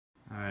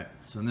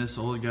So in this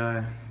old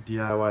guy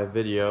DIY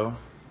video,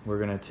 we're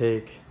gonna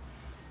take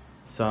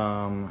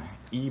some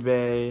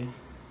eBay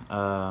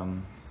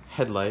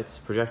headlights,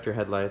 projector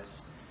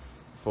headlights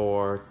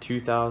for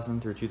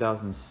 2000 through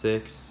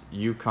 2006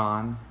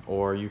 Yukon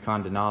or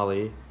Yukon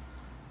Denali,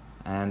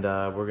 and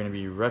we're gonna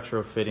be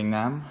retrofitting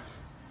them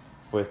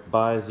with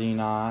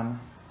bi-xenon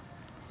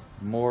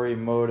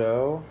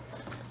Morimoto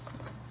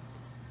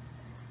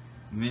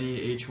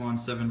mini H1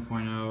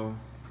 7.0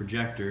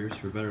 projectors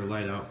for better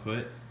light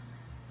output,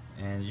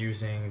 and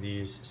using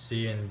these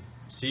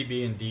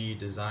CB&D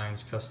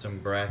Designs custom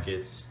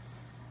brackets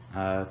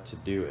to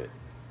do it.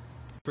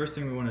 First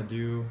thing we want to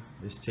do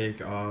is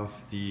take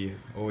off the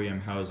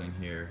OEM housing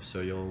here.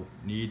 So you'll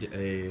need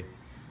a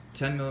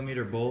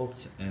 10mm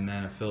bolt and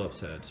then a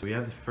Phillips head. So we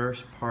have the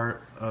first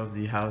part of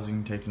the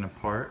housing taken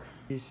apart.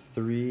 These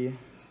three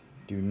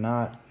do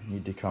not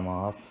need to come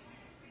off.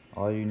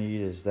 All you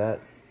need is that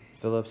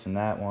Phillips and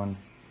that one,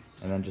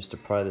 and then just to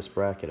pry this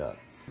bracket up.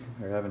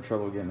 We're having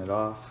trouble getting it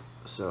off,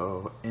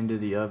 so into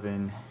the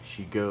oven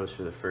she goes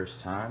for the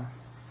first time.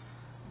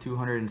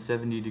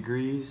 270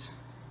 degrees,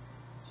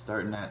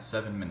 starting at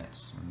 7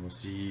 minutes, and we'll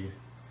see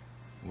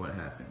what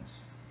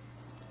happens.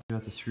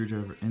 Got the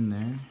screwdriver in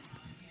there.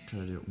 Try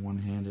to do it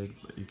one-handed,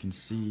 but you can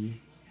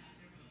see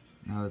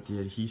now that the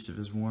adhesive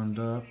is warmed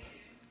up,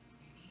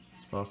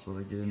 it's possible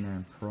to get in there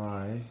and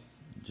pry.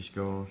 Just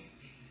go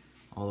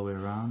all the way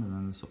around, and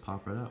then this will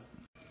pop right up.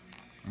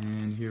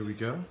 And here we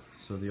go.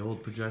 So the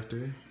old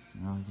projector,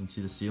 now you can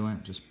see the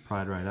sealant just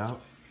pried right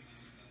out.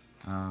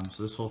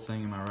 So this whole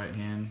thing in my right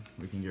hand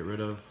we can get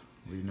rid of.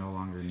 We no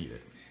longer need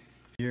it.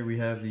 Here we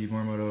have the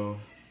Morimoto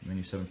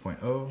Mini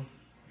 7.0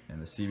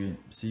 and the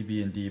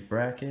CB&D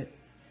bracket.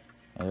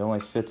 And it only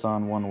fits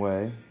on one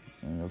way,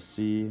 and you'll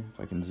see if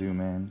I can zoom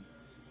in.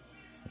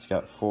 It's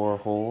got 4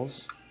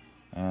 holes,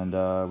 and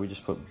we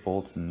just put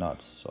bolts and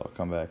nuts. So I'll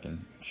come back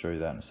and show you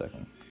that in a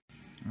second.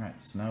 All right,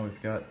 so now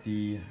we've got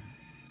the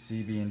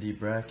CB&D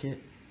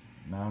bracket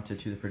mounted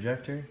to the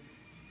projector.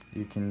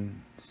 You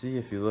can see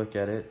if you look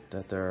at it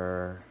that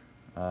there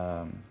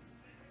are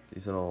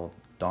these little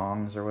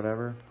dongs or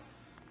whatever,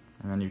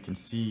 and then you can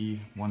see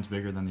one's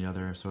bigger than the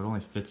other, so it only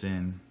fits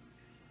in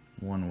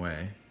one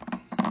way,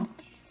 and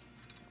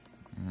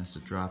it has to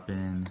drop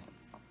in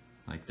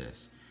like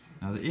this.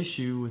 Now the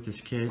issue with this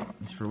kit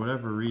is, for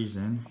whatever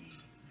reason,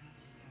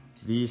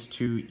 these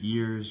 2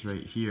 ears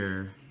right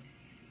here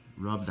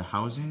rub the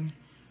housing.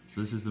 So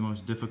this is the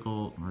most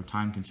difficult or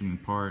time-consuming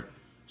part.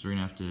 So we're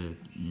gonna have to,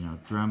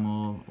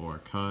 Dremel or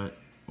cut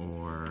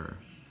or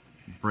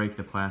break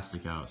the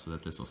plastic out so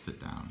that this will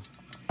sit down.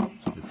 So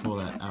if you pull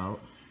that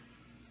out,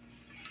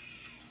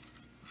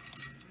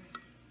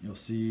 you'll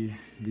see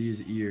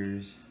these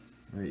ears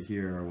right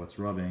here are what's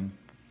rubbing,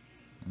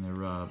 and they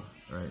rub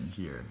right in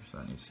here, so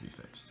that needs to be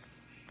fixed.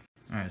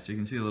 All right, so you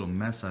can see a little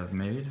mess I've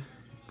made,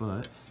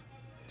 but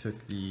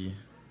took the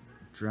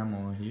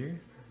Dremel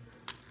here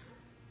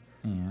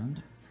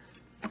and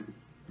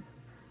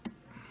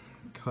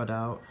cut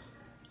out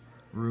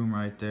room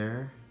right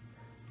there,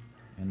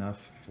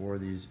 enough for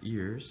these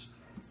ears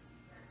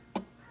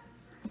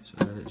so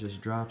that it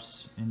just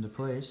drops into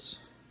place,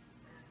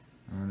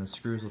 and then the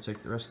screws will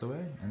take the rest of the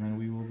way, and then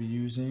we will be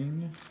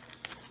using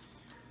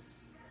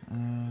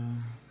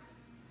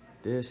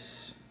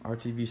this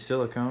RTV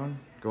silicone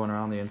going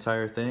around the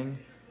entire thing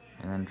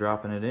and then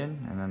dropping it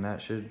in, and then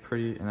that should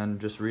and then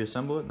just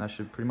reassemble it, and that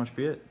should pretty much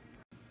be it.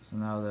 So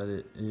now that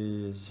it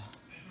is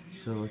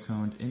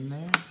siliconed in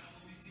there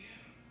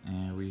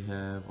and we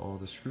have all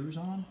the screws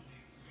on,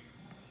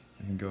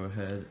 we can go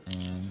ahead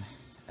and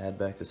add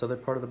back this other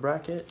part of the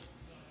bracket,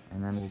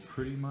 and then we'll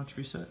pretty much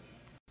be set.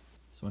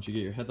 So once you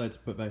get your headlights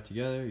put back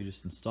together, you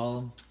just install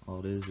them.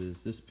 All it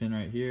is this pin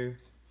right here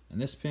and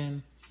this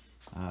pin.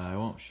 I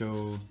won't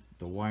show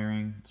the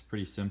wiring, it's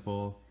pretty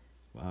simple,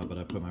 but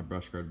I put my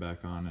brush guard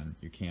back on, and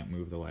you can't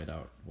move the light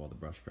out while the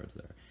brush guard's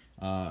there.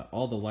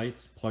 All the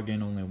lights plug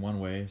in only one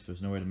way, so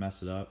there's no way to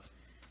mess it up.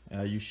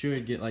 You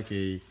should get like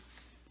a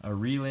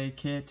relay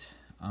kit.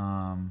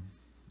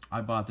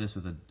 I bought this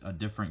with a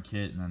different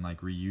kit and then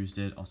like reused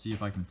it. I'll see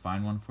if I can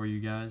find one for you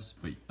guys,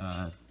 but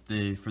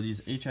for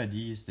these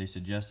HIDs, they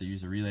suggest to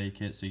use a relay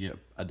kit so you get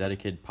a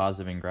dedicated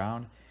positive and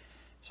ground.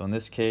 So in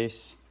this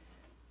case,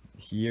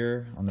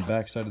 here on the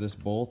back side of this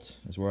bolt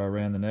is where I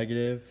ran the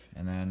negative,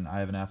 and then I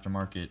have an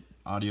aftermarket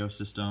audio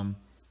system,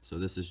 so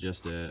this is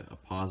just a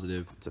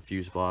positive. It's a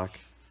fuse block,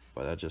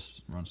 but that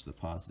just runs to the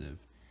positive.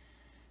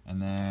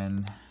 And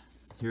then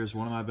here's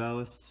one of my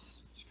ballasts.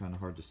 It's kind of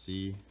hard to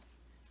see.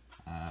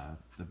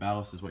 The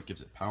ballast is what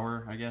gives it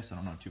power, I guess. I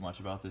don't know too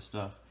much about this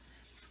stuff.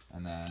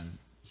 And then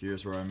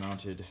here's where I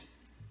mounted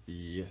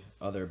the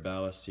other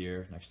ballast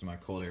here next to my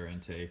cold air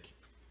intake,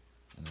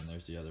 and then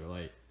there's the other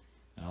light.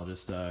 And I'll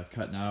just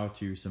cut now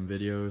to some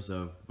videos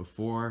of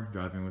before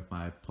driving with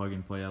my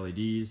plug-and-play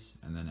LEDs,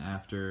 and then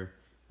after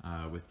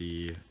with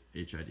the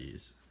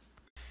HIDs.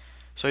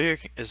 So here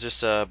is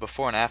just a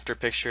before and after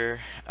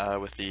picture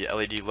with the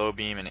LED low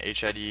beam and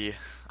HID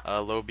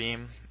low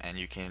beam, and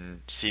you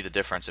can see the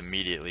difference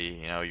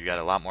immediately. You got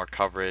a lot more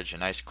coverage, a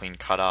nice clean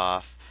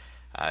cutoff.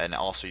 and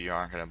also you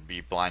aren't going to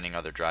be blinding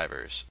other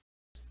drivers.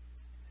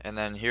 And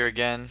then here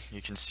again,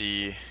 you can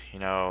see, you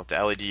know,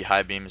 the LED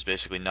high beam is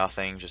basically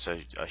nothing, just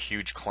a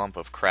huge clump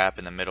of crap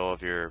in the middle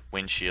of your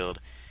windshield.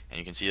 And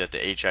you can see that the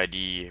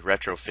HID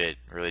retrofit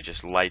really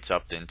just lights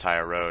up the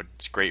entire road.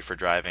 It's great for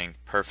driving,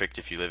 perfect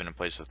if you live in a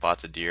place with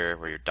lots of deer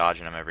where you're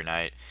dodging them every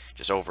night.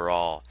 Just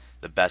overall,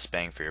 the best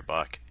bang for your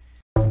buck.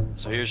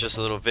 So here's just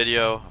a little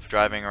video of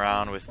driving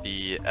around with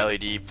the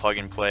LED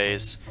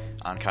plug-and-plays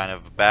on kind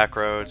of back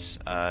roads,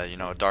 you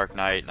know, dark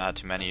night, not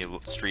too many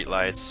street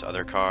lights,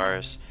 other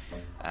cars.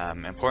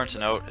 Important to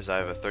note is I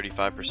have a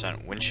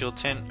 35% windshield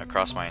tint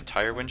across my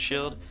entire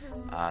windshield,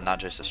 not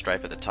just a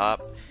stripe at the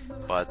top.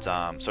 But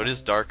so it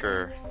is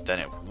darker than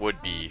it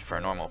would be for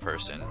a normal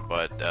person,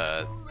 but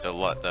the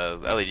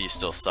LEDs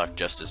still suck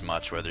just as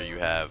much whether you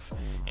have,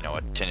 you know,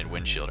 a tinted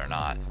windshield or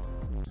not.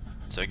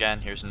 So again,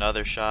 here's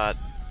another shot,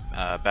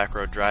 back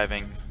road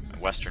driving,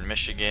 western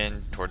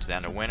Michigan, towards the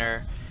end of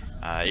winter.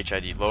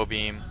 HID low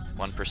beam,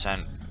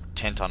 1%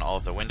 tint on all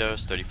of the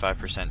windows,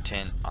 35%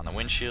 tint on the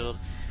windshield.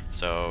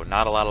 So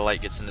not a lot of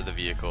light gets into the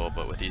vehicle,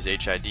 but with these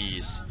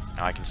HIDs,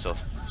 now I can still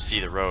see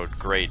the road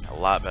great, a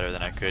lot better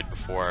than I could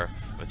before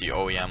with the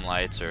OEM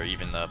lights or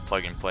even the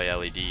plug-and-play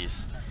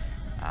LEDs.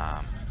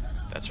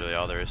 That's really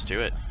all there is to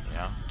it. You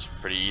know, it's a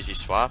pretty easy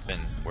swap and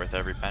worth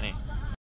every penny.